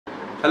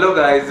Hello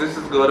guys, this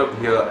is Gaurav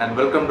here and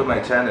welcome to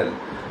my channel.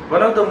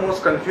 One of the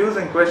most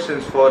confusing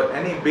questions for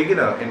any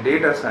beginner in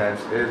data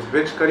science is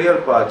which career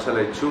path shall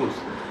I choose?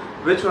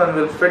 Which one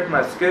will fit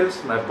my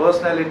skills, my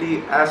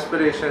personality,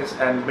 aspirations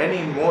and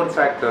many more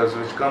factors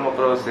which come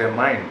across their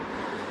mind.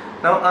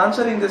 Now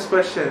answering these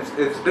questions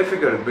is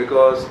difficult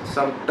because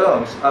some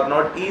terms are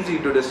not easy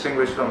to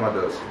distinguish from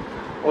others.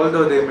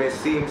 Although they may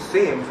seem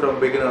same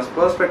from beginner's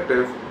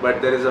perspective, but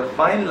there is a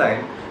fine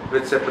line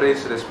which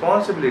separates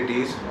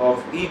responsibilities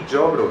of each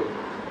job role.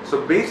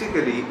 So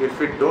basically, if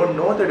we don't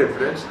know the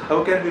difference,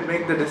 how can we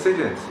make the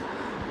decisions?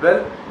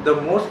 Well, the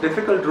most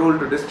difficult role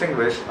to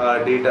distinguish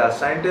are data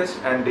scientists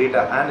and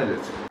data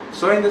analysts.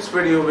 So in this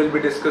video, we'll be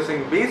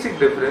discussing basic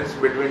difference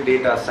between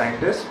data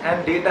scientists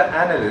and data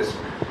analysts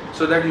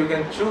so that you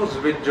can choose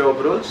which job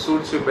role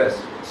suits you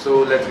best. So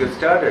let's get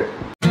started.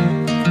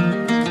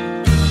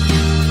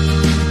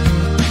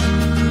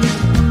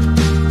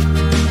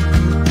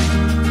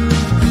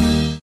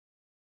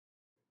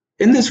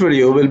 In this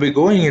video, we'll be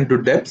going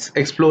into depth,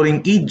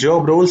 exploring each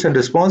job roles and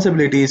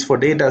responsibilities for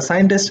data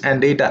scientists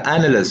and data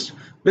analysts.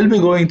 We'll be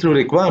going through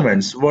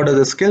requirements, what are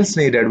the skills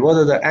needed, what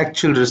are the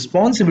actual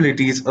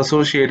responsibilities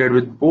associated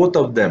with both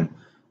of them,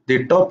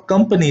 the top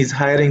companies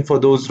hiring for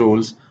those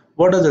roles,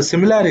 what are the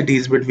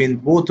similarities between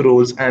both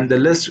roles, and the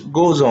list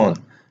goes on.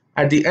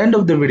 At the end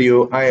of the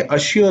video, I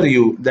assure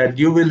you that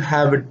you will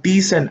have a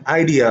decent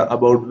idea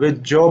about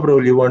which job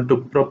role you want to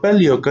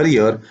propel your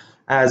career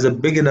as a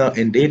beginner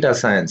in data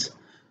science.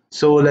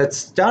 So let's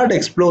start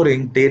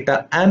exploring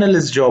data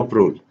analyst job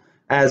role,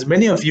 as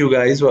many of you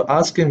guys were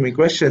asking me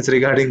questions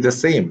regarding the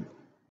same.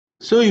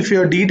 So if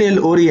you're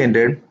detail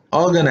oriented,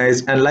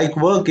 organized and like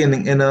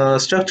working in a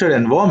structured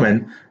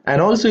environment,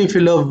 and also if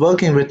you love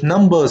working with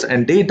numbers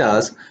and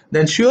data,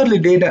 then surely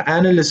data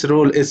analyst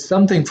role is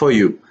something for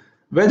you.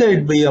 Whether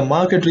it be a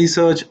market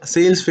research,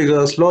 sales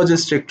figures,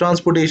 logistic,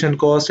 transportation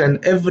cost,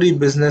 and every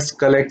business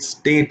collects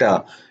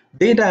data.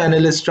 Data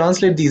analysts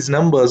translate these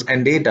numbers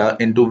and data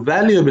into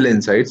valuable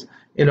insights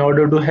in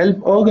order to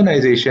help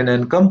organizations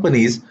and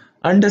companies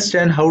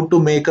understand how to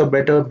make a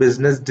better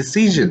business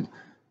decision.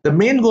 The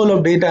main goal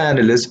of data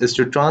analysts is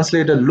to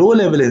translate a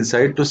low-level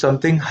insight to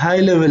something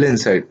high-level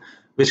insight,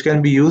 which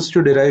can be used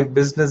to derive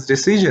business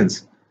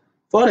decisions.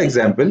 For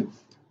example,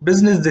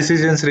 business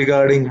decisions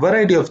regarding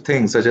variety of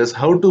things such as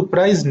how to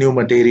price new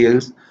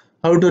materials,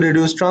 how to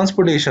reduce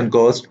transportation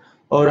cost,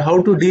 or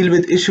how to deal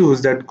with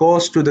issues that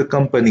cost to the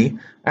company,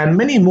 and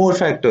many more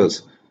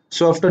factors.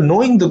 So after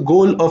knowing the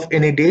goal of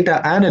any data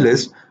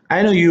analyst,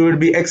 I know you would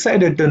be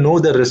excited to know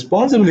the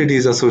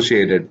responsibilities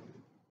associated.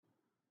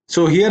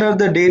 So here are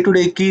the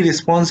day-to-day key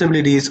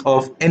responsibilities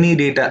of any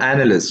data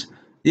analyst.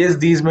 Yes,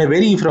 these may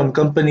vary from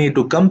company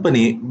to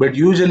company, but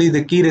usually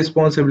the key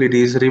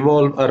responsibilities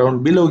revolve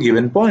around below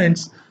given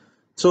points.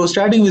 So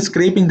starting with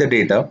scraping the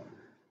data.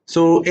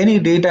 So any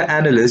data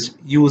analyst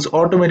use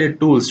automated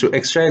tools to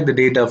extract the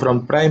data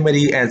from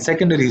primary and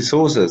secondary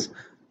sources.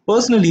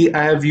 Personally,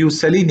 I have used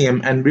Selenium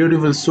and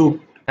Beautiful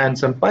Soup and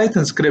some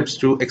Python scripts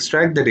to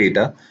extract the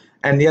data.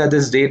 And yeah,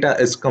 this data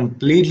is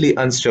completely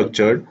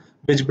unstructured,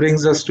 which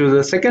brings us to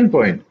the second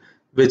point,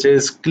 which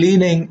is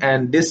cleaning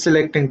and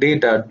deselecting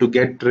data to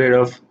get rid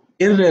of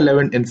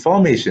irrelevant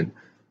information,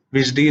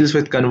 which deals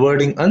with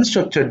converting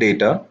unstructured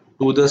data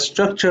to the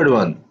structured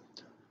one.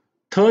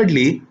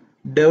 Thirdly,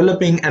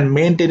 developing and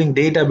maintaining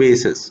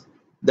databases,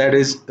 that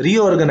is,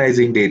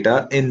 reorganizing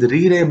data in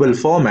readable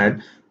format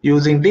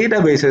using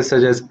databases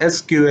such as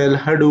SQL,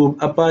 Hadoop,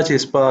 Apache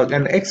Spark,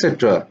 and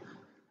etc.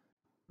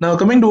 Now,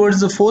 coming towards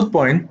the fourth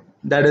point,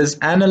 that is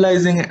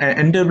analyzing and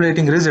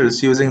interpreting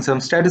results using some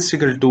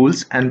statistical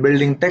tools and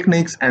building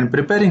techniques and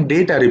preparing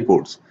data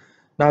reports.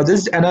 Now,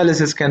 this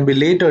analysis can be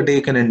later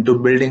taken into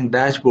building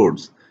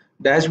dashboards.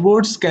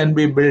 Dashboards can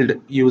be built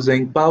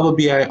using Power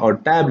BI or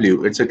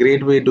Tableau. It's a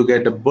great way to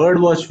get a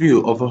birdwatch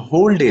view of a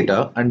whole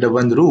data under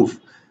one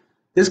roof.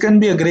 This can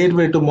be a great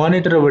way to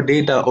monitor our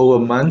data over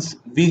months,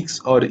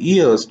 weeks, or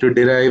years to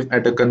derive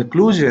at a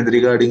conclusion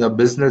regarding a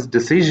business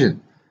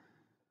decision.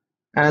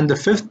 And the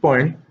fifth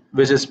point,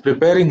 which is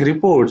preparing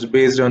reports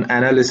based on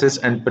analysis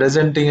and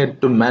presenting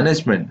it to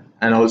management,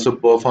 and also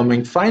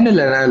performing final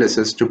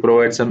analysis to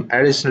provide some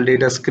additional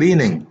data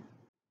screening.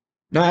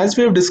 Now, as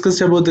we have discussed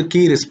about the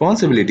key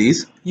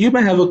responsibilities, you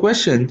may have a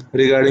question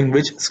regarding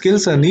which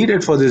skills are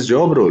needed for this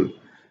job role.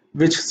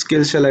 Which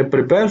skills shall I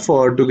prepare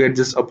for to get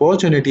this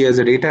opportunity as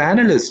a data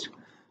analyst?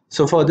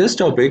 So for this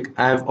topic,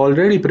 I have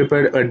already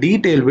prepared a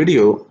detailed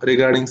video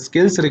regarding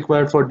skills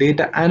required for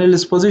data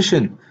analyst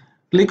position.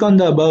 Click on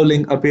the above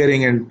link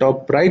appearing in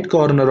top right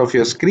corner of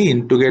your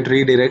screen to get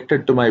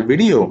redirected to my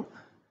video.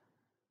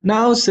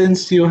 Now,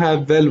 since you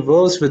have well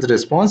versed with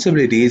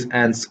responsibilities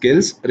and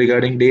skills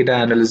regarding data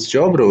analyst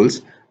job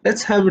roles,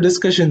 let's have a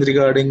discussion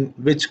regarding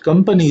which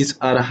companies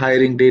are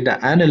hiring data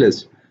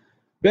analysts.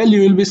 Well,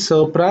 you will be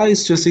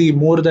surprised to see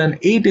more than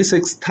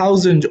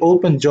 86,000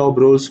 open job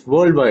roles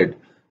worldwide.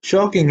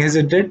 Shocking,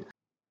 isn't it?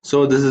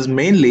 So this is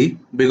mainly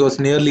because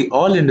nearly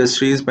all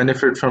industries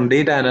benefit from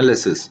data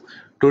analysis.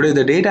 Today,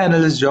 the data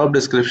analyst job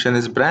description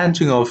is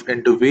branching off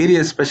into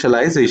various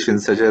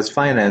specializations such as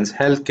finance,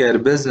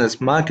 healthcare,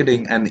 business,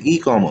 marketing, and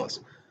e-commerce.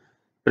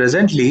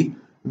 Presently,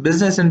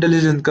 business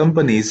intelligence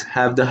companies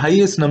have the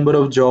highest number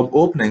of job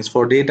openings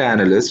for data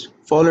analysts,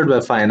 followed by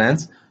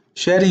finance,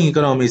 sharing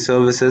economy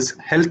services,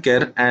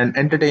 healthcare, and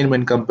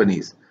entertainment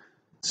companies.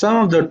 Some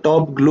of the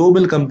top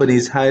global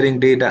companies hiring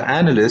data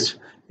analysts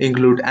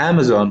include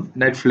Amazon,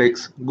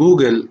 Netflix,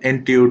 Google,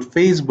 Intuit,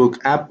 Facebook,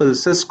 Apple,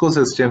 Cisco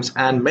Systems,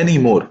 and many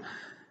more.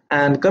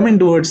 And coming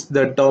towards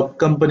the top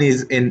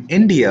companies in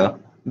India,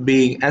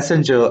 being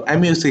Accenture,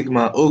 MU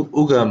Sigma,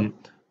 Ugam,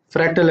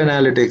 Fractal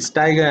Analytics,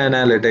 Tiger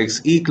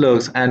Analytics,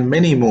 eClerx, and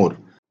many more.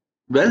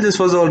 Well, this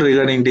was all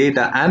regarding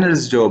data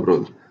analyst job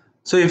role.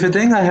 So if you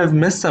think I have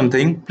missed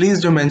something,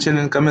 please do mention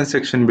in comment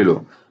section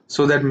below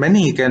so that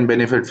many can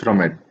benefit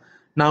from it.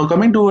 Now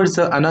coming towards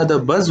another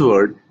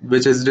buzzword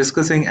which is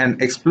discussing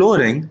and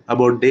exploring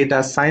about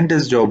data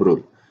scientist job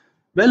role.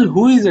 Well,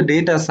 who is a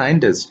data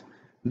scientist?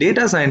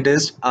 Data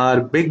scientists are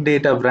big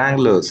data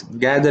wranglers,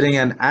 gathering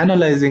and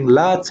analyzing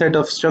large set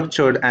of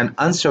structured and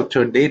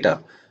unstructured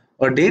data.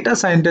 A data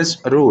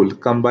scientist role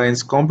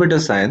combines computer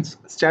science,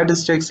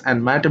 statistics,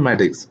 and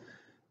mathematics.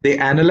 They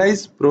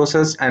analyze,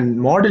 process, and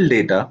model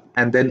data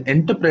and then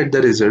interpret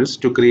the results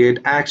to create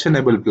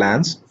actionable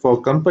plans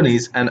for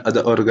companies and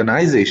other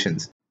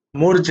organizations.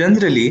 More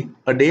generally,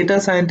 a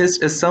data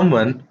scientist is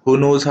someone who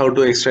knows how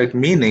to extract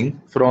meaning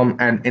from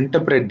and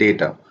interpret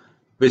data,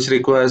 which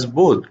requires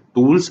both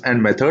tools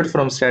and method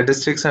from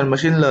statistics and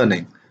machine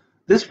learning.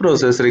 This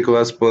process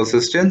requires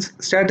persistence,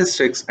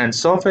 statistics, and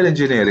software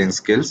engineering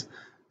skills,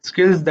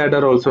 skills that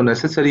are also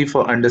necessary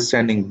for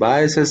understanding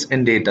biases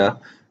in data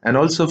and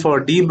also for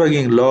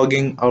debugging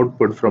logging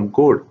output from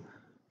code,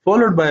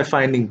 followed by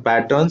finding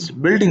patterns,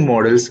 building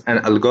models and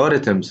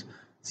algorithms,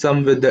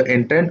 some with the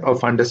intent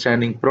of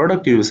understanding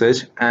product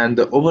usage and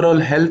the overall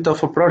health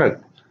of a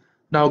product.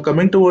 Now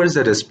coming towards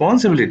the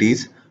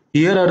responsibilities,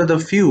 here are the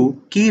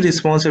few key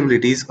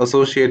responsibilities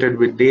associated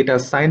with data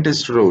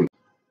scientist role.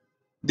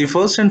 The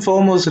first and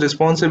foremost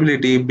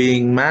responsibility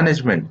being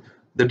management.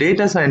 The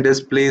data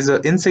scientist plays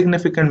an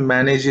insignificant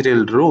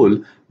managerial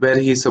role where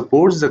he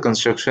supports the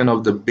construction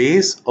of the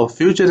base of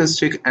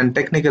futuristic and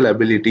technical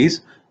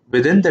abilities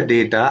within the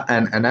data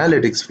and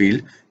analytics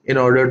field in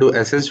order to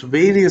assess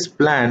various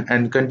planned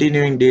and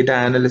continuing data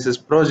analysis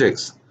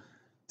projects.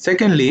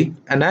 Secondly,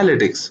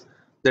 analytics.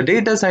 The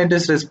data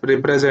scientist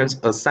represents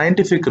a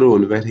scientific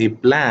role where he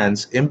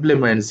plans,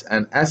 implements,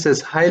 and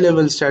assesses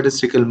high-level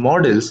statistical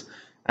models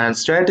and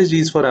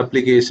strategies for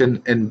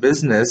application in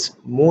business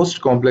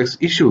most complex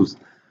issues.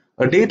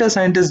 A data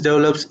scientist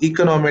develops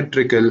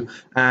econometrical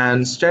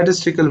and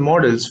statistical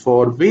models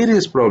for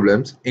various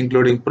problems,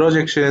 including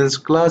projections,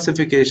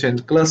 classification,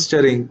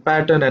 clustering,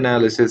 pattern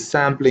analysis,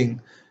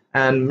 sampling,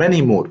 and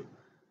many more.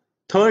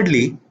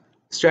 Thirdly,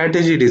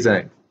 strategy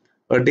design.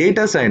 A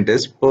data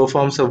scientist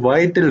performs a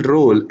vital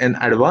role in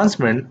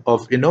advancement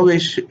of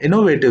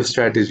innovative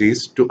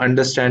strategies to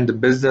understand the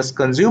business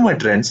consumer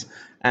trends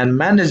and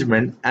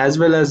management as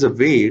well as a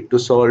way to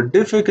solve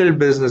difficult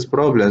business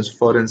problems,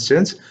 for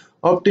instance,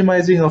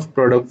 optimizing of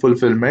product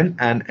fulfillment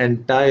and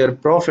entire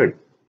profit.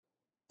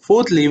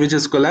 Fourthly, which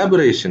is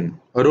collaboration.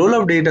 A role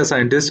of data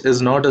scientist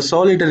is not a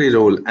solitary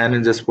role, and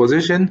in this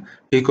position,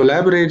 he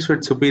collaborates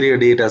with superior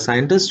data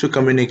scientists to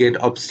communicate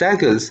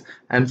obstacles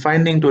and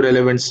finding to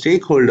relevant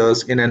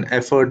stakeholders in an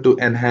effort to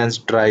enhance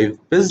drive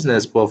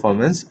business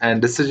performance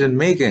and decision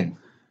making.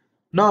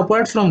 Now,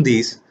 apart from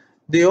these,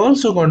 they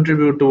also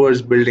contribute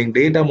towards building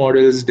data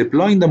models,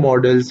 deploying the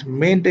models,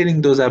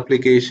 maintaining those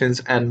applications,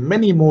 and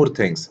many more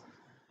things.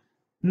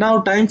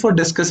 Now, time for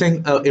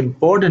discussing an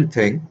important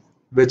thing,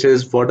 which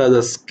is what are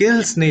the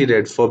skills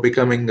needed for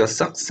becoming a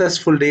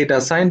successful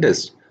data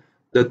scientist.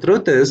 The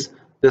truth is,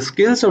 the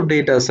skills of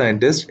data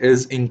scientist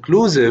is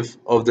inclusive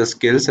of the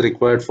skills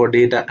required for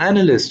data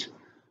analyst.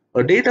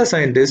 A data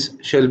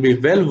scientist shall be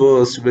well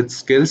versed with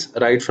skills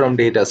right from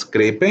data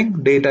scraping,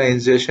 data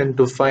ingestion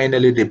to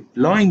finally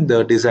deploying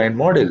the design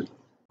model.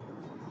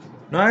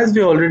 Now, as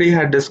we already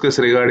had discussed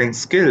regarding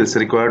skills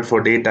required for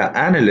data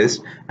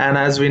analysts, and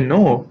as we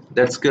know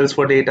that skills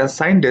for data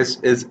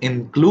scientists is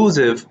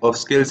inclusive of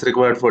skills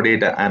required for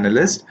data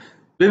analysts,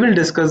 we will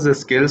discuss the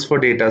skills for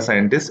data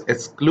scientists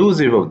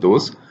exclusive of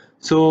those.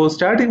 So,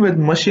 starting with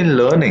machine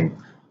learning.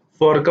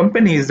 For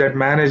companies that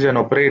manage and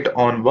operate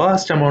on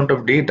vast amount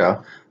of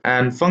data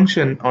and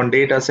function on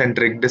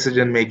data-centric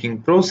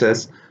decision-making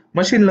process,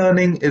 machine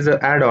learning is an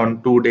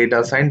add-on to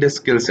data scientist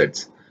skill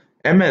sets.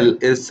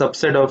 ML is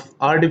subset of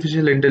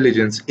artificial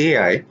intelligence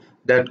AI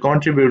that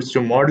contributes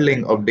to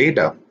modeling of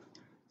data.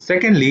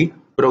 Secondly,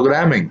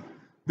 programming.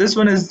 This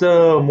one is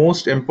the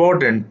most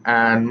important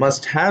and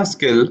must-have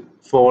skill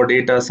for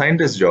data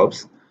scientist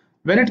jobs.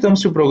 When it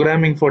comes to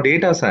programming for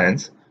data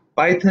science,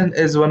 Python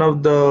is one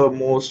of the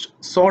most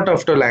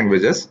sought-after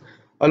languages.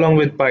 Along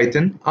with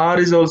Python, R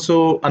is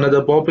also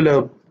another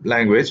popular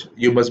language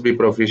you must be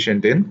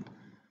proficient in.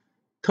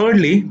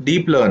 Thirdly,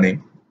 deep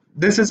learning.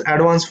 This is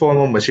advanced form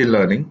of machine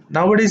learning.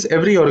 Nowadays,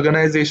 every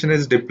organization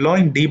is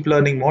deploying deep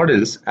learning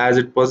models as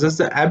it possesses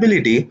the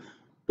ability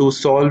to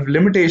solve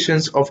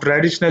limitations of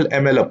traditional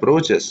ML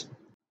approaches.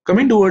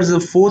 Coming towards the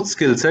fourth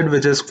skill set,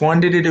 which is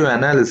quantitative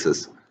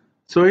analysis.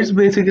 So it's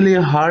basically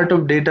a heart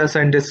of data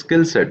scientist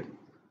skill set.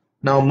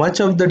 Now, much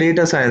of the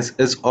data science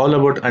is all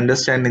about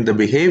understanding the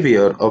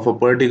behavior of a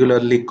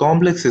particularly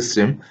complex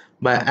system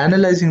by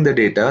analyzing the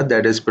data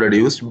that is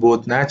produced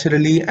both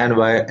naturally and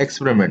via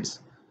experiments.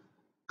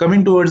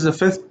 Coming towards the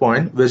fifth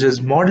point, which is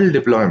model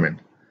deployment.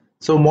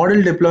 So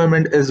model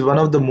deployment is one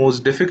of the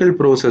most difficult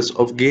process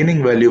of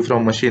gaining value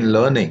from machine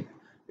learning.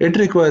 It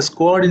requires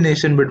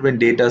coordination between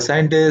data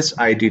scientists,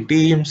 IT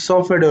teams,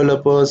 software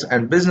developers,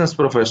 and business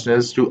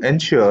professionals to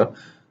ensure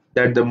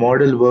that the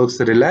model works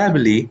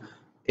reliably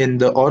in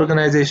the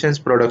organization's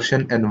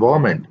production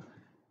environment.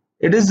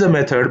 It is the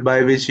method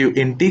by which you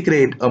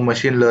integrate a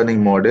machine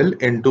learning model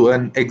into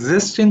an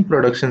existing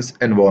production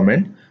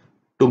environment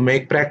to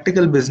make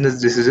practical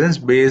business decisions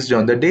based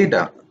on the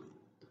data.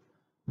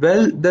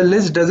 Well, the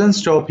list doesn't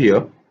stop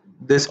here.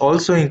 This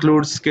also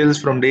includes skills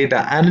from data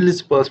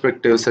analyst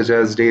perspective such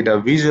as data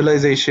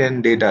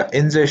visualization, data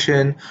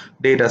ingestion,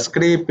 data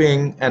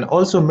scraping, and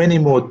also many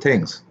more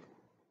things.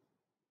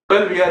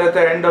 Well, we are at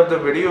the end of the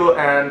video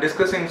and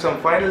discussing some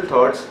final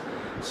thoughts.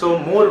 So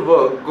more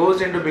work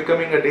goes into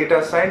becoming a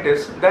data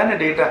scientist than a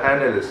data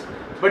analyst,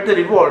 but the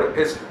reward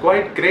is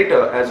quite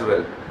greater as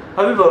well.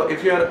 However,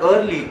 if you are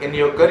early in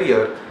your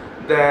career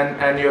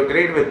and you're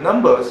great with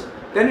numbers,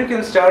 then you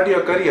can start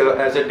your career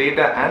as a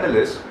data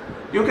analyst.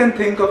 You can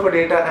think of a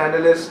data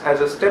analyst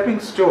as a stepping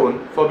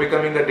stone for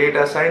becoming a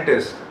data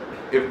scientist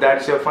if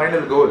that's your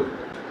final goal.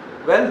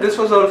 Well, this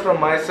was all from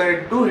my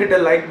side. Do hit a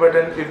like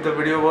button if the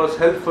video was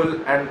helpful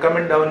and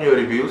comment down your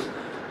reviews.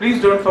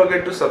 Please don't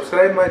forget to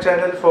subscribe my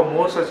channel for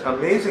more such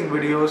amazing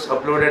videos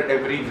uploaded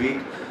every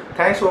week.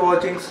 Thanks for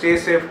watching. Stay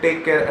safe,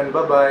 take care, and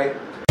bye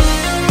bye.